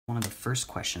One of the first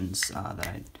questions that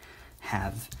I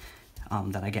have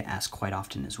that I get asked quite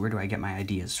often is, where do I get my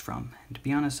ideas from? And to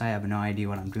be honest, I have no idea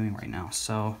what I'm doing right now.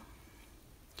 So,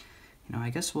 I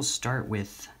guess we'll start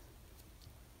with,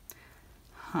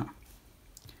 I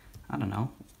don't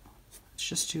know. Let's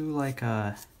just do like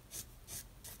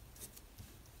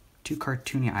two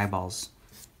cartoony eyeballs,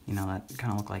 that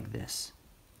kind of look like this.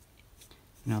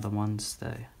 The ones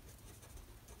that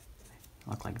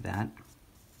look like that.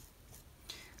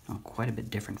 Quite a bit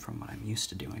different from what I'm used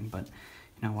to doing, but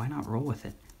why not roll with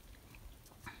it?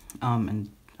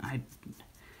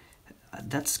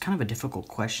 That's kind of a difficult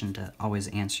question to always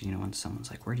answer, when someone's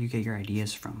like, where do you get your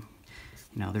ideas from?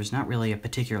 There's not really a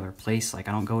particular place. Like,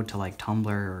 I don't go to like Tumblr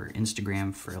or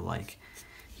Instagram for like,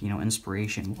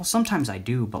 inspiration. Well, sometimes I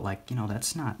do, but like,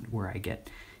 that's not where I get,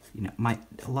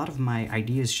 a lot of my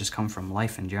ideas just come from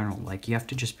life in general. Like, you have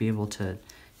to just be able to,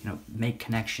 make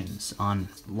connections on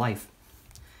life.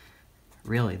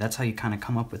 Really, that's how you kind of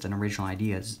come up with an original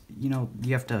idea. You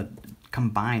have to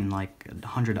combine like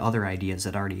 100 other ideas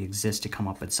that already exist to come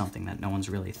up with something that no one's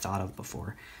really thought of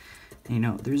before.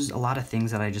 There's a lot of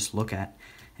things that I just look at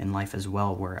in life as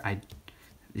well where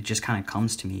it just kind of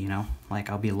comes to me, like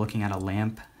I'll be looking at a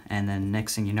lamp, and then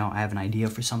next thing you know, I have an idea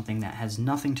for something that has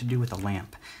nothing to do with a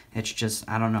lamp. It's just,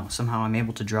 I don't know, somehow I'm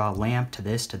able to draw a lamp to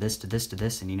this, to this, to this, to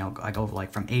this, and I go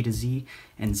like from A to Z,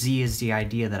 and Z is the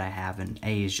idea that I have, and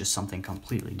A is just something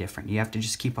completely different. You have to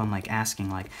just keep on like asking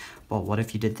like, well, what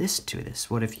if you did this to this?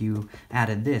 What if you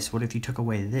added this? What if you took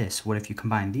away this? What if you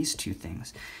combined these two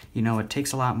things? It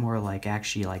takes a lot more like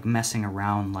actually like messing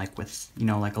around like with,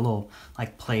 like a little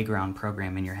like playground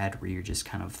program in your head where you're just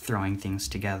kind of throwing things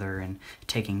together and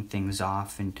taking things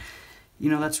off. And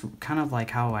that's kind of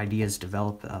like how ideas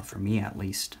develop, for me at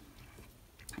least.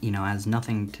 It has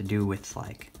nothing to do with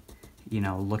like,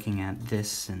 looking at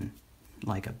this and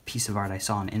like a piece of art I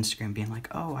saw on Instagram being like,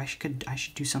 oh, I should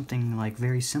do something like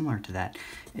very similar to that.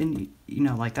 And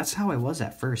like that's how I was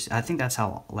at first. I think that's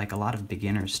how like a lot of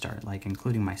beginners start, like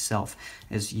including myself,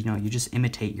 is you just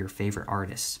imitate your favorite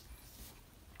artists.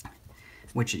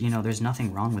 Which, there's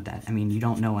nothing wrong with that. I mean, you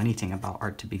don't know anything about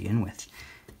art to begin with.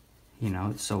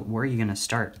 So where are you going to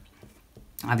start?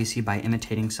 Obviously by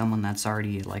imitating someone that's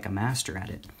already like a master at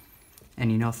it.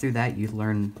 And, through that you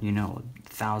learn,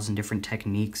 1,000 different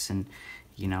techniques and,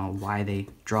 why they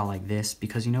draw like this.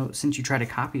 Because, since you try to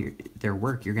copy their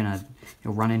work, you're going to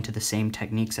run into the same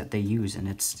techniques that they use. And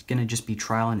it's going to just be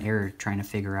trial and error trying to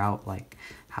figure out, like,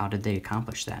 how did they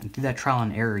accomplish that? And through that trial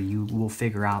and error, you will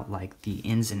figure out, like, the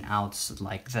ins and outs,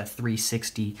 like the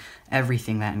 360,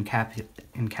 everything that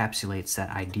encapsulates that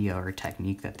idea or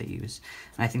technique that they use.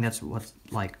 And I think that's what,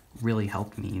 like, really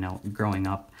helped me, growing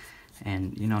up.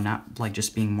 And, not, like,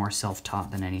 just being more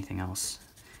self-taught than anything else.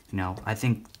 I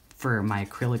think for my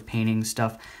acrylic painting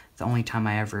stuff, the only time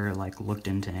I ever, like, looked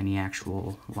into any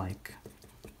actual, like,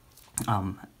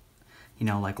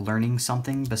 like learning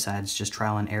something besides just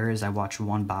trial and error is I watched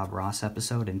one Bob Ross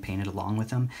episode and painted along with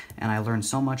him, and I learned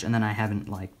so much, and then I haven't,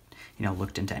 like,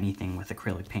 looked into anything with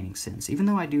acrylic painting since, even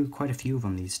though I do quite a few of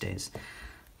them these days.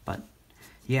 But,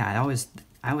 yeah, I always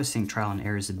think trial and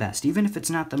error is the best. Even if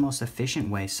it's not the most efficient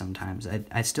way sometimes,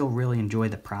 I still really enjoy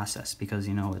the process because,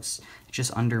 it's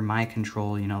just under my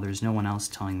control. There's no one else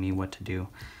telling me what to do.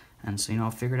 And so, I'll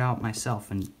figure it out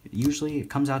myself. And usually it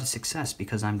comes out a success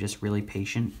because I'm just really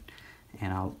patient.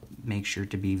 And I'll make sure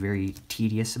to be very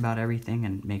tedious about everything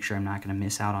and make sure I'm not going to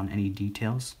miss out on any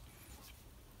details.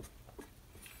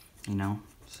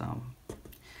 So,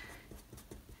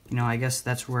 I guess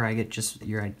that's where I get just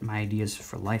my ideas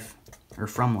for life. Or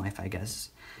from life, I guess.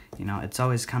 It's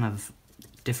always kind of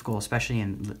difficult, especially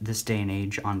in this day and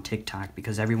age on TikTok,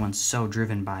 because everyone's so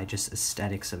driven by just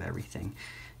aesthetics of everything.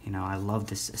 I love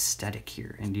this aesthetic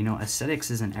here. And, aesthetics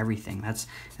isn't everything.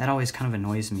 That always kind of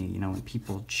annoys me, when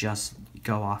people just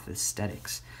go off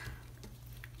aesthetics.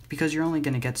 Because you're only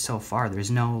going to get so far. There's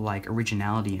no, like,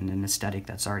 originality in an aesthetic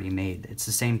that's already made. It's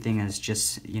the same thing as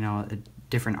just, a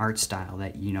different art style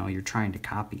that, you're trying to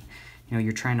copy.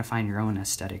 You're trying to find your own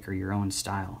aesthetic or your own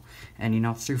style.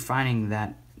 And, through finding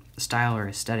that style or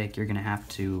aesthetic, you're going to have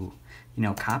to,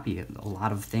 copy a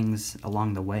lot of things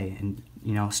along the way and,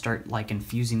 start, like,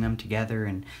 infusing them together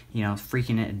and,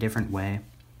 freaking it a different way.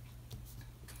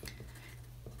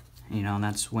 And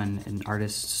that's when an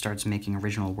artist starts making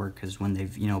original work, is when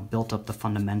they've, built up the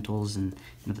fundamentals and,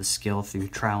 the skill through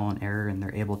trial and error, and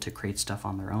they're able to create stuff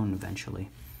on their own eventually.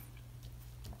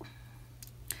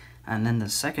 And then the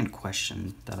second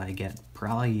question that I get,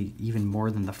 probably even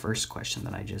more than the first question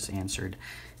that I just answered,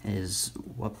 is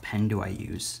what pen do I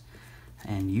use?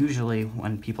 And usually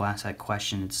when people ask that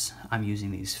question, I'm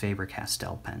using these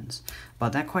Faber-Castell pens.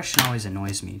 But that question always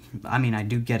annoys me. I mean, I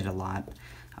do get it a lot,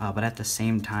 but at the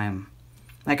same time,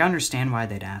 like, I understand why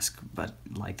they'd ask, but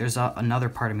like there's another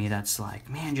part of me that's like,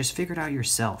 man, just figure it out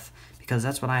yourself, because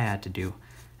that's what I had to do.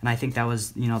 And I think that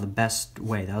was, you know, the best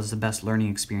way. That was the best learning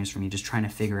experience for me, just trying to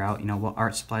figure out, you know, what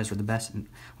art supplies were the best and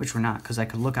which were not, because I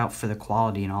could look out for the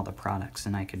quality in all the products,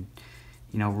 and I could,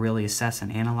 you know, really assess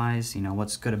and analyze, you know,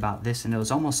 what's good about this. And it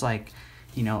was almost like,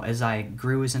 you know, as I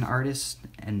grew as an artist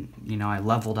and, you know, I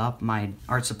leveled up, my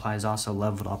art supplies also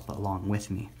leveled up along with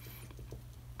me,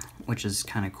 which is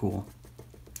kind of cool.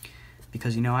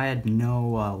 Because, you know, I had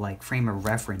no, like, frame of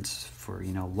reference for,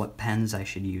 you know, what pens I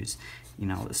should use. You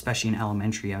know, especially in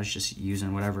elementary, I was just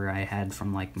using whatever I had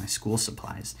from, like, my school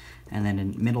supplies. And then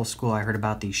in middle school, I heard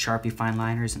about these Sharpie fine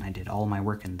liners, and I did all my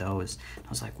work in those. I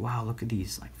was like, wow, look at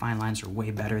these. Like, fine lines are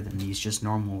way better than these just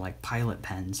normal, like, Pilot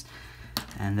pens.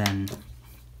 And then,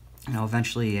 you know,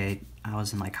 eventually I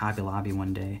was in, like, Hobby Lobby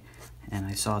one day, and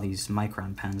I saw these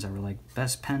Micron pens that were, like,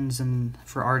 best pens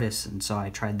for artists. And so I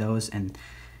tried those, and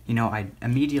you know, I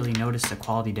immediately noticed a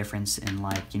quality difference in,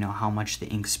 like, you know, how much the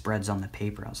ink spreads on the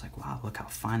paper. I was like, wow, look how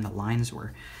fine the lines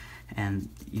were. And,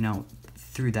 you know,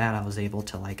 through that I was able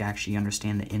to, like, actually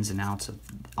understand the ins and outs of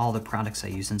all the products I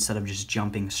use, instead of just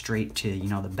jumping straight to, you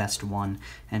know, the best one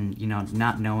and, you know,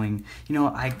 not knowing. You know,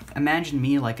 I imagine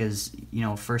me, like, as, you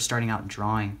know, first starting out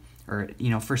drawing, or, you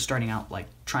know, first starting out, like,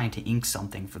 trying to ink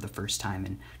something for the first time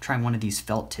and trying one of these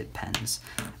felt tip pens,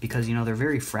 because, you know, they're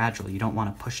very fragile. You don't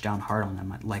want to push down hard on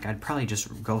them. Like, I'd probably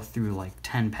just go through, like,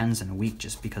 10 pens in a week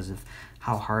just because of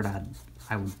how hard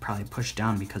I would probably push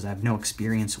down, because I have no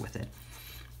experience with it.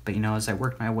 But, you know, as I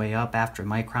worked my way up after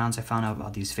microns, I found out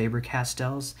about these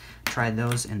Faber-Castells, tried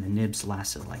those, and the nibs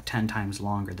lasted, like, 10 times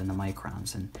longer than the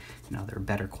microns, and, you know, they're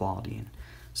better quality, and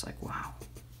it's like, wow.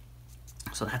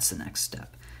 So that's the next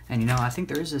step. And, you know, I think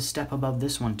there is a step above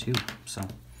this one, too. So,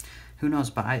 who knows?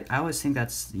 But I always think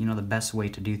that's, you know, the best way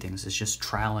to do things is just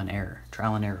trial and error.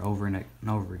 Trial and error over and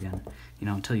over again, you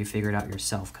know, until you figure it out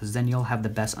yourself. Because then you'll have the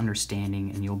best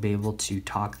understanding, and you'll be able to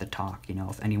talk the talk, you know,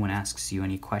 if anyone asks you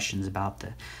any questions about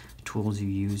the tools you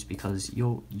use, because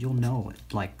you'll know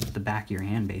it like the back of your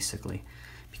hand, basically.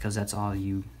 Because that's all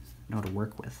you know to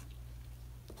work with.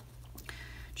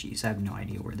 Geez, I have no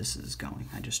idea where this is going.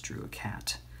 I just drew a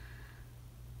cat.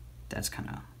 That's kind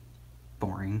of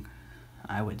boring,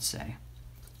 I would say.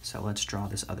 So let's draw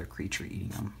this other creature eating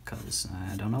them, because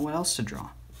I don't know what else to draw.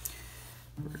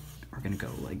 We're going to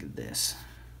go like this.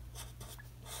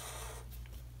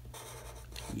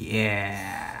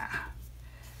 Yeah!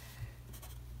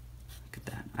 Look at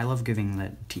that. I love giving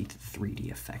the teeth 3D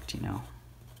effect, you know.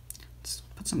 Let's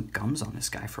put some gums on this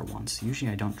guy for once. Usually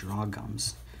I don't draw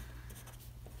gums,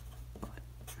 but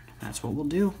that's what we'll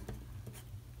do.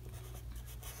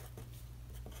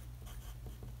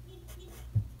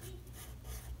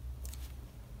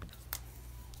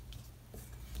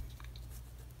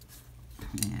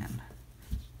 And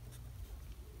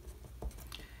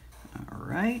all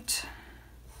right.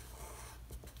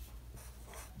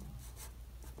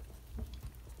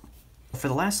 For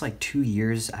the last like 2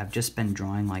 years, I've just been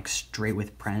drawing like straight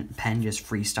with pen, just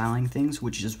freestyling things,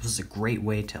 which just was a great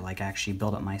way to like actually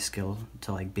build up my skill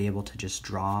to like be able to just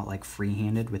draw like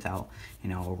free-handed without, you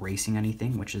know, erasing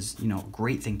anything, which is, you know, a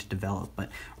great thing to develop. But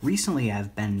recently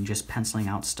I've been just penciling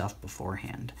out stuff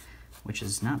beforehand, which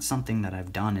is not something that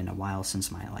I've done in a while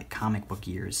since my like comic book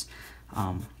years,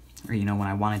 or, you know, when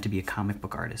I wanted to be a comic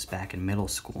book artist back in middle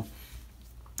school.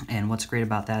 And what's great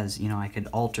about that is, you know, I could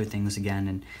alter things again,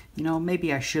 and, you know,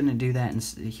 maybe I shouldn't do that, and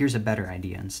here's a better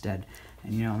idea instead.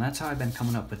 And, you know, that's how I've been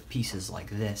coming up with pieces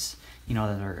like this, you know,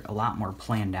 that are a lot more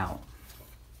planned out,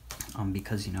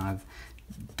 because, you know, I've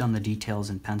done the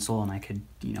details in pencil, and I could,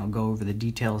 you know, go over the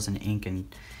details in ink, and,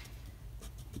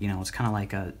 you know, it's kind of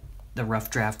like the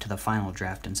rough draft to the final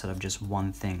draft instead of just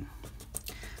one thing,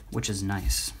 which is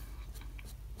nice.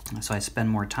 So I spend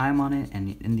more time on it,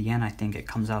 and in the end I think it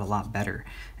comes out a lot better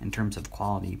in terms of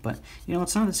quality. But, you know,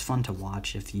 it's not as fun to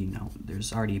watch if, you know,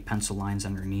 there's already pencil lines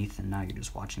underneath and now you're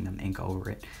just watching them ink over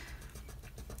it.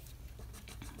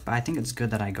 But I think it's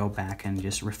good that I go back and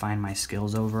just refine my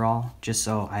skills overall, just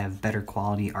so I have better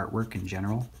quality artwork in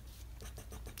general.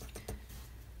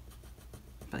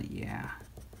 But yeah,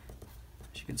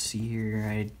 as you can see here,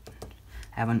 I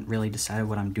haven't really decided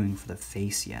what I'm doing for the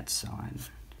face yet, so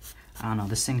I don't know,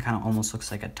 this thing kind of almost looks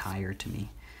like a tire to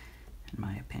me, in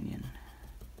my opinion.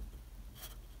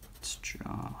 Let's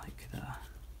draw like the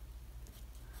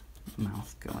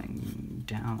mouth going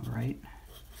down, right?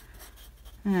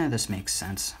 this makes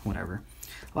sense, whatever.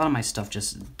 A lot of my stuff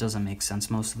just doesn't make sense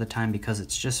most of the time because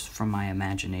it's just from my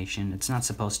imagination. It's not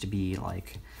supposed to be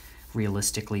like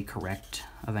realistically correct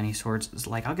of any sorts. It's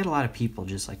like I'll get a lot of people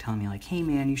just like telling me like, hey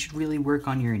man, you should really work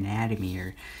on your anatomy or,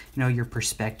 you know, your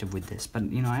perspective with this. But,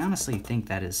 you know, I honestly think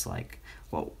that is like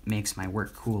what makes my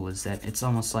work cool, is that it's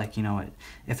almost like, you know,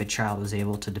 if a child was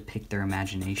able to depict their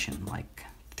imagination like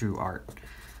through art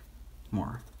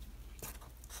more,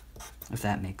 if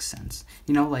that makes sense.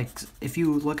 You know, like if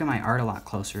you look at my art a lot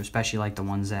closer, especially like the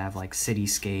ones that have like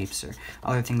cityscapes or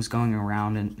other things going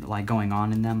around and like going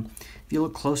on in them, if you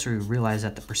look closer, you realize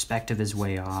that the perspective is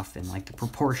way off and like the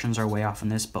proportions are way off in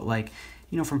this, but like,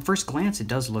 you know, from first glance it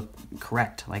does look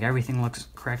correct. Like everything looks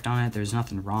correct on it, there's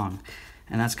nothing wrong.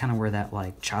 And that's kind of where that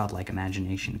like childlike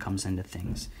imagination comes into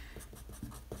things,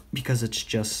 because it's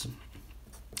just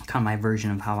kind of my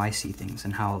version of how I see things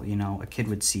and how, you know, a kid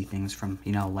would see things from,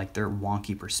 you know, like their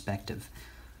wonky perspective,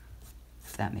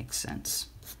 if that makes sense.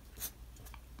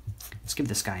 Let's give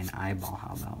this guy an eyeball,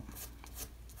 how about?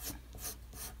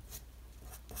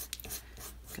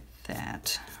 Look at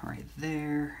that right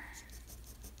there.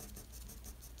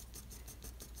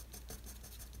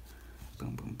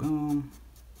 Boom, boom, boom.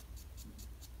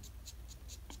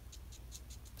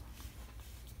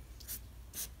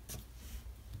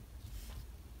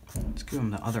 Let's give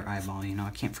him the other eyeball, you know, I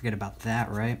can't forget about that,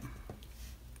 right?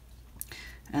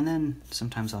 And then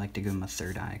sometimes I like to give him a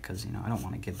third eye because, you know, I don't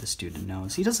want to give this dude a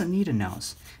nose. He doesn't need a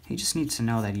nose. He just needs to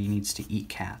know that he needs to eat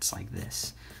cats like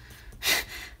this.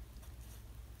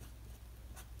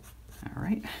 All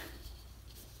right.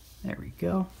 There we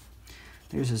go.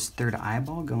 There's his third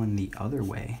eyeball going the other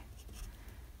way.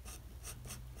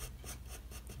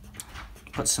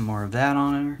 Put some more of that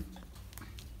on her.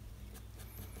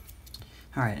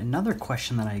 All right, another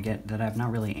question that I get that I've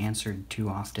not really answered too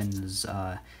often is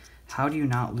how do you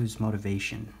not lose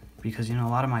motivation? Because, you know, a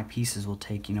lot of my pieces will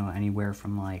take, you know, anywhere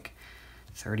from like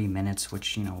 30 minutes,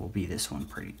 which, you know, will be this one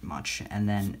pretty much, and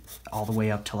then all the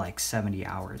way up to like 70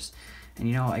 hours. And,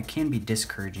 you know, it can be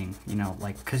discouraging, you know,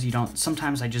 like, because you don't,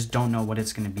 sometimes I just don't know what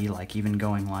it's going to be like, even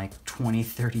going like 20,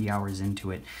 30 hours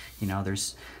into it. You know,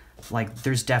 there's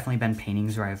definitely been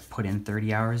paintings where I've put in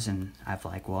 30 hours and I've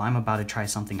like, well, I'm about to try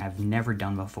something I've never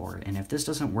done before, and if this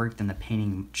doesn't work, then the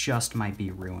painting just might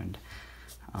be ruined.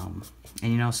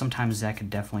 And, you know, sometimes that could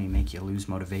definitely make you lose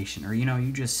motivation, or, you know,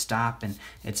 you just stop and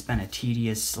it's been a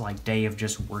tedious like day of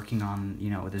just working on, you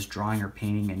know, this drawing or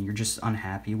painting, and you're just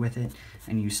unhappy with it,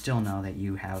 and you still know that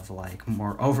you have like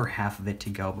over half of it to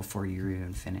go before you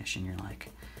even finish, and you're like,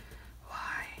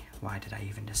 why did I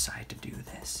even decide to do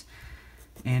this?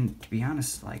 And to be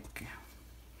honest, like,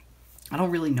 I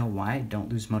don't really know why I don't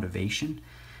lose motivation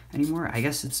anymore. I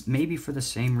guess it's maybe for the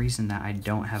same reason that I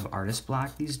don't have artist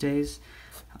block these days.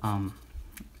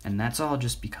 And that's all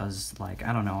just because, like,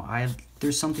 I don't know,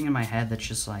 there's something in my head that's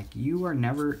just like, you are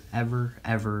never, ever,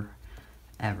 ever,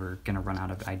 ever gonna run out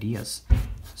of ideas.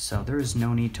 So there is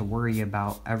no need to worry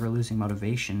about ever losing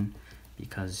motivation,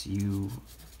 because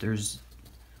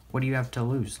what do you have to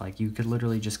lose? Like, you could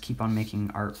literally just keep on making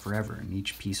art forever, and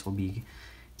each piece will be,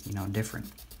 you know,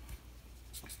 different.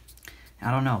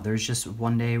 I don't know, there's just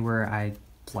one day where I,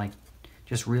 like,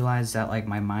 just realized that, like,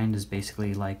 my mind is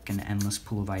basically like an endless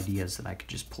pool of ideas that I could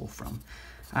just pull from.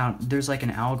 There's like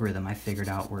an algorithm I figured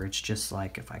out where it's just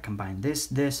like, if I combine this,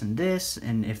 this, and this,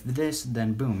 and if this,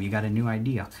 then boom, you got a new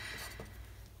idea.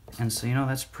 And so, you know,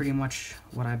 that's pretty much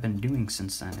what I've been doing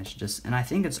since then. It's just, and I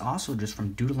think it's also just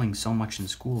from doodling so much in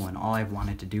school, and all I've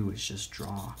wanted to do is just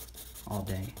draw all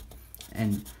day.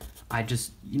 And I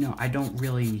just, you know, I don't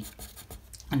really,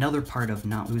 another part of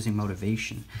not losing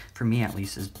motivation, for me at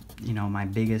least, is, you know,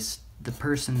 the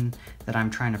person that I'm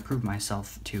trying to prove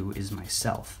myself to is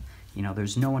myself. You know,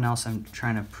 there's no one else I'm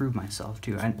trying to prove myself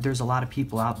to. There's a lot of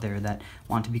people out there that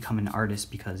want to become an artist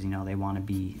because, you know, they want to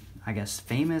be, I guess,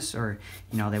 famous, or,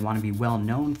 you know, they want to be well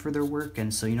known for their work,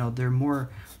 and so, you know, they're more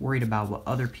worried about what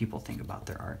other people think about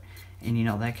their art. And, you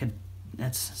know,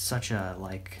 that's such a,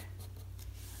 like,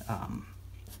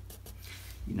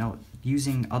 you know,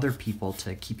 using other people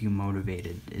to keep you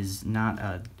motivated is not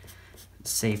a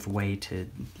safe way to,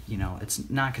 you know, it's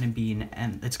not going to be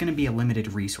it's going to be a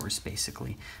limited resource,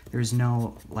 basically. There's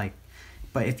no, like,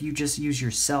 but if you just use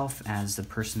yourself as the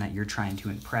person that you're trying to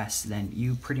impress, then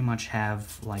you pretty much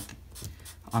have, like,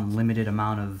 unlimited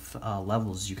amount of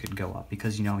levels you could go up,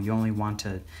 because, you know, you only want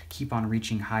to keep on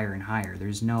reaching higher and higher.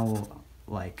 There's no,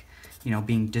 like, you know,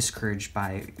 being discouraged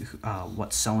by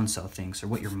what so-and-so thinks or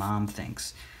what your mom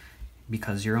thinks,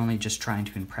 because you're only just trying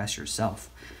to impress yourself.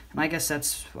 And I guess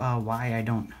that's why I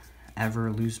don't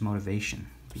ever lose motivation,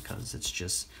 because it's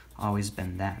just always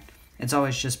been that. It's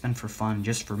always just been for fun,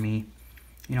 just for me.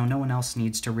 You know, no one else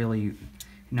needs to really,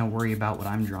 worry about what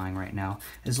I'm drawing right now.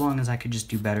 As long as I could just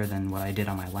do better than what I did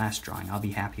on my last drawing, I'll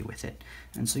be happy with it.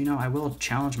 And so, I will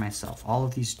challenge myself. All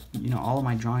of these, all of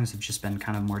my drawings have just been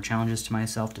kind of more challenges to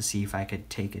myself to see if I could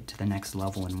take it to the next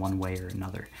level in one way or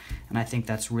another. And I think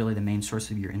that's really the main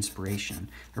source of your inspiration,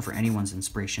 or for anyone's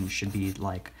inspiration, should be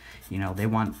like,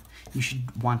 you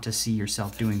should want to see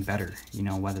yourself doing better,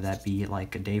 whether that be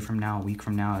like a day from now, a week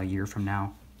from now, a year from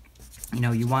now.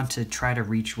 You want to try to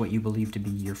reach what you believe to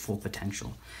be your full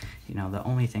potential. The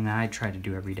only thing that I try to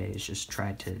do every day is just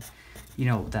try to,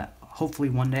 that hopefully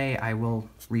one day I will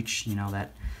reach,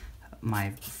 that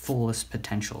my fullest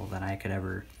potential that I could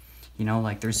ever,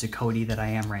 like there's the Cody that I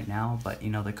am right now, but,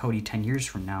 the Cody 10 years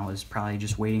from now is probably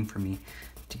just waiting for me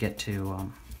to get to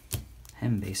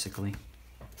him, basically.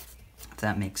 If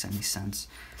that makes any sense.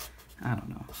 I don't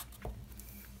know.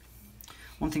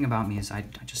 One thing about me is I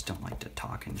just don't like to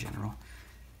talk in general.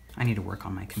 I need to work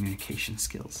on my communication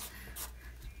skills.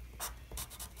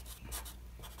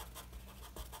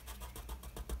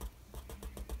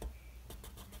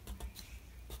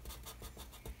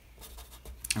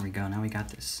 There we go. Now we got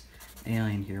this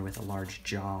alien here with a large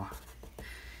jaw.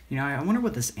 I wonder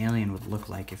what this alien would look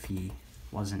like if he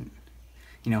wasn't,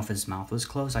 if his mouth was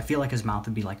closed. I feel like his mouth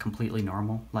would be like completely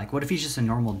normal. Like, what if he's just a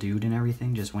normal dude and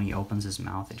everything? Just when he opens his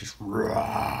mouth, it just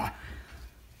rah.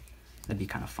 That'd be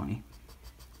kind of funny.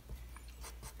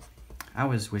 I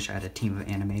always wish I had a team of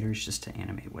animators just to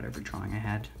animate whatever drawing I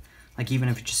had. Like, even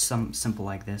if it's just some simple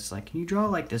like this, like, can you draw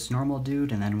like this normal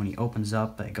dude, and then when he opens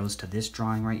up, it goes to this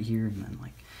drawing right here, and then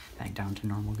like back down to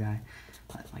normal guy.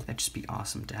 Like, that'd just be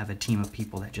awesome to have a team of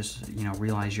people that just,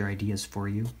 realize your ideas for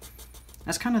you.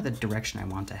 That's kind of the direction I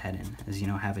want to head in, is,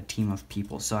 have a team of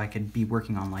people, so I could be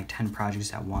working on like 10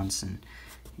 projects at once, and,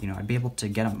 I'd be able to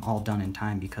get them all done in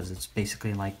time, because it's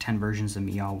basically like 10 versions of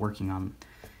me all working on,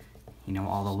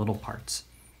 all the little parts.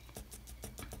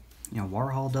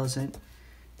 Warhol does it,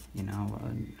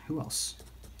 who else?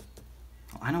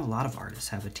 I know a lot of artists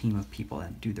have a team of people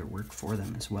that do their work for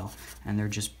them as well, and they're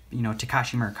just,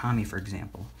 Takashi Murakami, for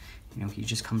example. He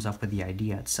just comes up with the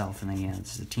idea itself, and then he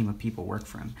has a team of people work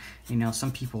for him.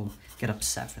 Some people get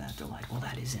upset for that. They're like, well,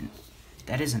 that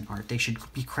isn't art. They should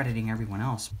be crediting everyone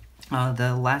else.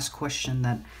 The last question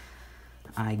that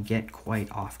I get quite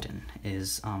often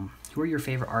is, who are your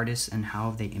favorite artists and how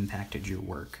have they impacted your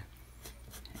work?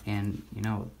 And,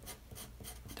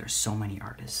 there's so many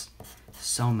artists,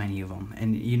 so many of them.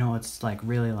 And, it's like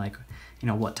really like,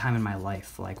 what time in my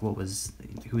life, like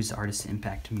whose artist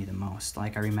impacted me the most.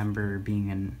 Like, I remember being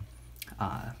in,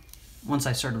 once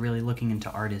I started really looking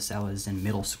into artists, I was in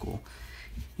middle school.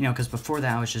 Because before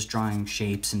that I was just drawing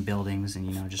shapes and buildings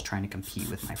and, just trying to compete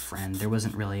with my friend. There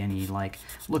wasn't really any, like,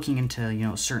 looking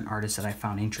into, certain artists that I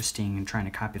found interesting and trying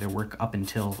to copy their work up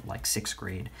until, like, 6th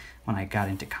grade when I got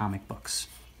into comic books.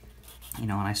 And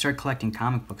I started collecting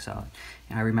comic books out.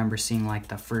 And I remember seeing, like,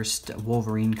 the first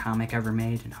Wolverine comic ever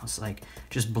made, and I was, like,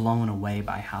 just blown away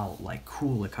by how, like,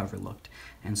 cool the cover looked.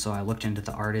 And so I looked into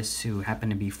the artists, who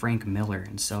happened to be Frank Miller,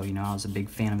 and so, I was a big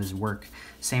fan of his work.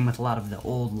 Same with a lot of the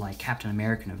old, like, Captain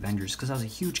America and Avengers, because I was a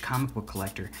huge comic book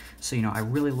collector. So, I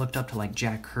really looked up to, like,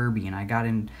 Jack Kirby, and I got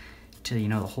into, the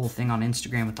whole thing on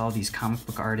Instagram with all these comic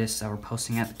book artists that were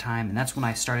posting at the time, and that's when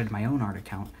I started my own art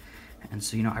account. And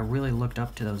so, I really looked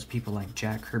up to those people like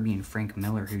Jack Kirby and Frank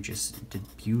Miller, who just did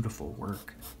beautiful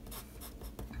work.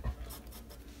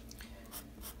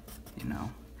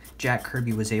 Jack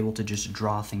Kirby was able to just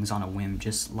draw things on a whim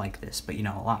just like this, but, a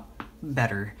lot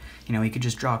better. He could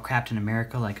just draw Captain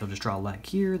America, like he'll just draw a leg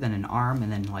here, then an arm,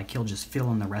 and then like he'll just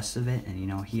fill in the rest of it,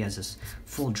 and he has this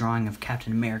full drawing of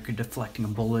Captain America deflecting a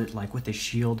bullet like with his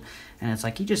shield, and it's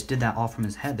like he just did that all from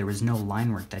his head. There was no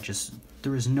line work,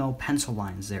 there was no pencil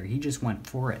lines there. He just went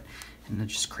for it, and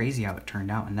it's just crazy how it turned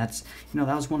out. And that's,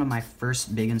 that was one of my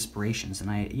first big inspirations,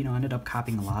 and I, ended up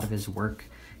copying a lot of his work,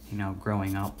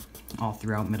 growing up, all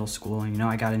throughout middle school. And,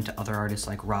 I got into other artists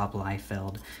like Rob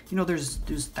Liefeld.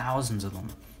 There's thousands of them.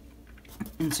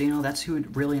 And so, that's who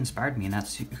really inspired me, and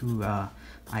that's who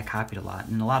I copied a lot.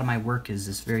 And a lot of my work is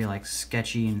this very, like,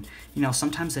 sketchy, and,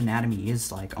 sometimes anatomy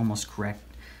is, like, almost correct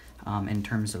in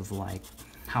terms of, like,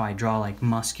 how I draw, like,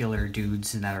 muscular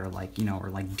dudes that are, like, or,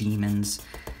 like, demons.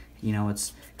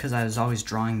 It's because I was always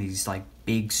drawing these, like,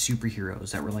 big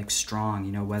superheroes that were, like,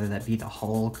 strong, whether that be the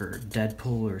Hulk or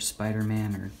Deadpool or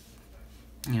Spider-Man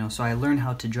or, so I learned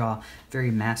how to draw very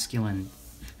masculine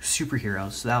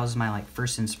superheroes. So that was my, like,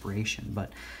 first inspiration.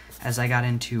 But as I got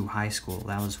into high school,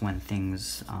 that was when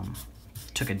things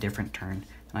took a different turn.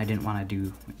 and I didn't want to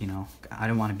do, you know, I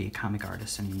didn't want to be a comic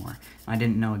artist anymore. I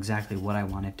didn't know exactly what I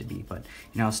wanted to be, but,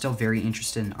 you know, I was still very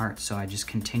interested in art, so I just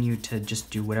continued to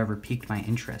just do whatever piqued my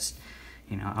interest.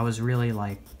 You know, I was really,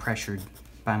 like, pressured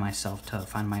by myself to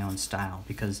find my own style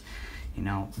because, you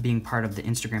know, being part of the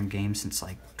Instagram game since,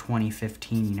 like,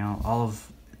 2015, you know, all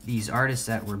of these artists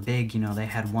that were big, you know, they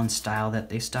had one style that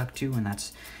they stuck to, and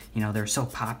that's, you know, they're so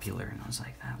popular, and I was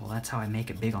like, well, that's how I make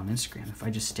it big on Instagram, if I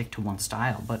just stick to one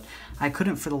style. But I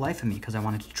couldn't for the life of me, because I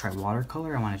wanted to try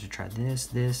watercolor, I wanted to try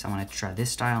this, I wanted to try this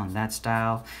style and that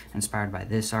style, inspired by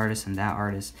this artist and that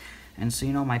artist. And so,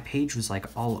 you know, my page was like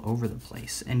all over the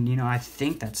place, and, you know, I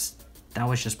think that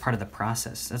was just part of the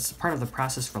process. That's part of the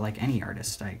process for like any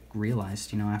artist. I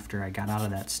realized, you know, after I got out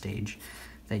of that stage,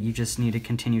 that you just need to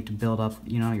continue to build up,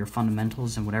 you know, your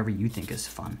fundamentals and whatever you think is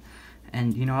fun.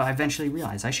 And, you know, I eventually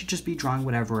realized I should just be drawing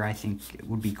whatever I think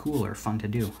would be cool or fun to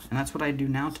do. And that's what I do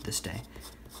now to this day.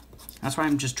 That's why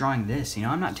I'm just drawing this, you know,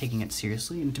 I'm not taking it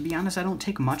seriously. And to be honest, I don't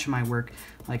take much of my work,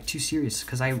 like, too serious,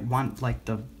 because I want, like,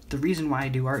 the reason why I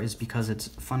do art is because it's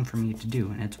fun for me to do,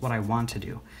 and it's what I want to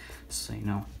do. So, you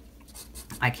know,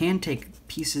 I can take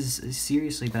pieces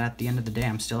seriously, but at the end of the day,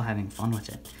 I'm still having fun with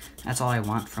it. That's all I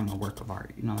want from a work of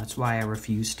art. You know, that's why I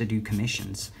refuse to do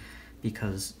commissions.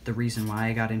 Because the reason why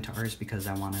I got into art is because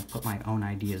I want to put my own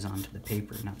ideas onto the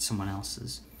paper, not someone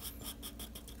else's.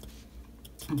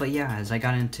 But yeah, as I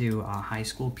got into high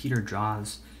school, Peter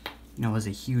Draws, you know, was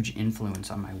a huge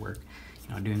influence on my work.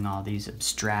 You know, doing all these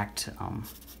abstract,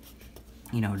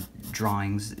 you know,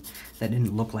 drawings that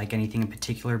didn't look like anything in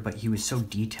particular, but he was so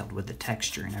detailed with the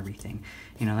texture and everything.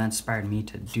 You know, that inspired me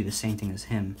to do the same thing as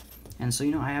him. And so,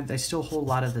 you know, I still hold a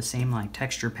lot of the same, like,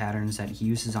 texture patterns that he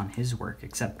uses on his work,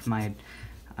 except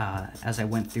as I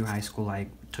went through high school, I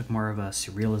took more of a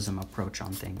surrealism approach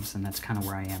on things, and that's kind of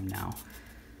where I am now.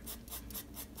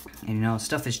 And, you know,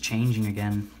 stuff is changing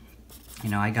again. You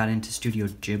know, I got into Studio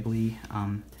Ghibli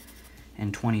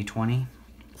in 2020,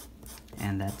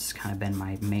 and that's kind of been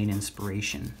my main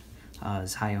inspiration,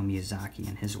 is Hayao Miyazaki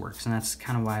and his works, and that's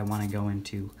kind of why I want to go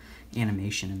into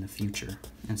animation in the future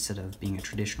instead of being a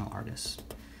traditional artist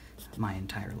my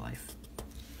entire life.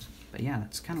 But yeah,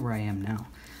 that's kind of where I am now.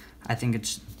 I think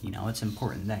it's, you know, it's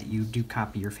important that you do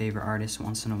copy your favorite artists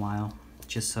once in a while,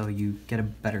 just so you get a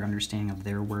better understanding of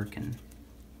their work, and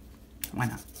why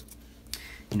not?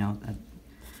 You know,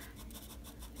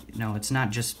 it's not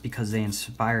just because they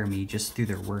inspire me just through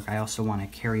their work. I also want to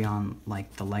carry on,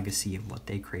 like, the legacy of what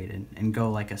they created and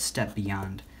go, like, a step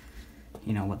beyond,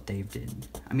 you know, what they did.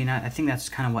 I mean, I think that's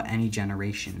kind of what any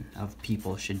generation of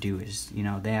people should do is, you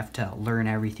know, they have to learn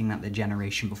everything that the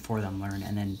generation before them learned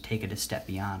and then take it a step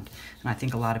beyond. And I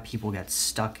think a lot of people get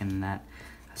stuck in that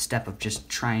step of just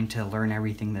trying to learn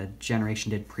everything the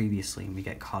generation did previously, and we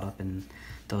get caught up in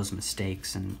those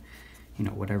mistakes and, you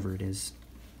know, whatever it is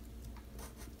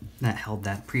that held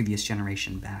that previous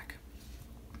generation back.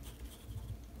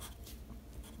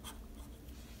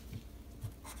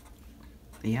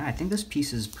 But yeah, I think this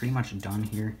piece is pretty much done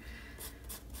here.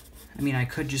 I mean, I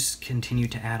could just continue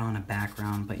to add on a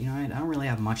background, but, you know, I don't really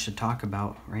have much to talk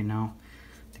about right now.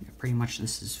 I think pretty much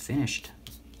this is finished.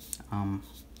 I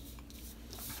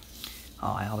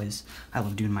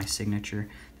love doing my signature.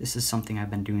 This is something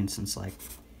I've been doing since, like,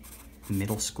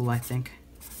 middle school, I think.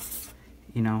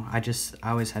 You know, I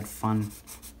always had fun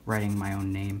writing my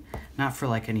own name. Not for,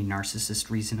 like, any narcissist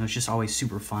reason. It was just always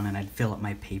super fun, and I'd fill up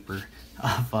my paper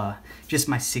of just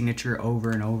my signature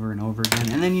over and over and over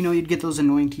again. And then, you know, you'd get those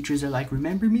annoying teachers that are like,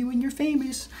 remember me when you're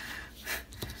famous.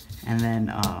 And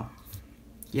then,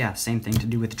 yeah, same thing to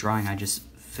do with drawing. I just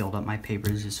filled up my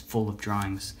papers just full of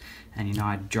drawings. And, you know,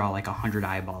 I'd draw like 100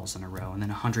 eyeballs in a row, and then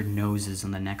 100 noses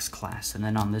in the next class, and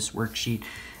then on this worksheet.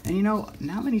 And, you know,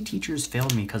 not many teachers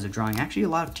failed me because of drawing. Actually, a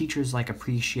lot of teachers, like,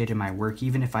 appreciated my work.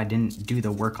 Even if I didn't do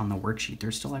the work on the worksheet,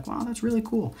 they're still like, wow, that's really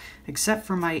cool. Except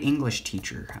for my English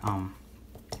teacher.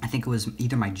 I think it was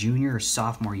either my junior or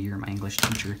sophomore year, my English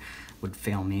teacher would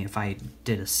fail me if I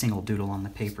did a single doodle on the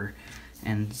paper.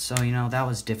 And so, you know, that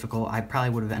was difficult. I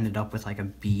probably would have ended up with, like, a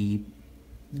B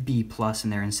plus in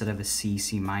there instead of a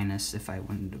C minus if I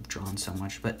wouldn't have drawn so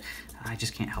much, but I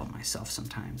just can't help myself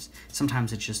sometimes.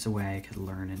 Sometimes it's just the way I could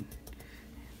learn, and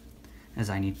as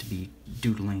I need to be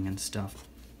doodling and stuff.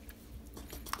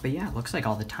 But yeah, it looks like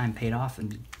all the time paid off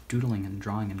in doodling and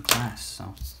drawing in class.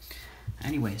 So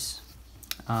anyways,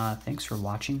 thanks for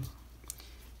watching.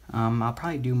 I'll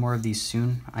probably do more of these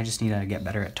soon. I just need to get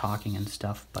better at talking and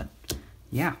stuff, but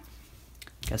yeah,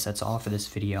 guess that's all for this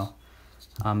video.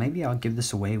 Maybe I'll give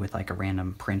this away with, like, a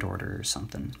random print order or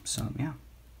something. So, yeah.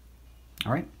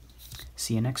 All right.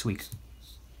 See you next week.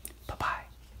 Bye-bye.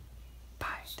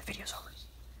 Bye. The video's over.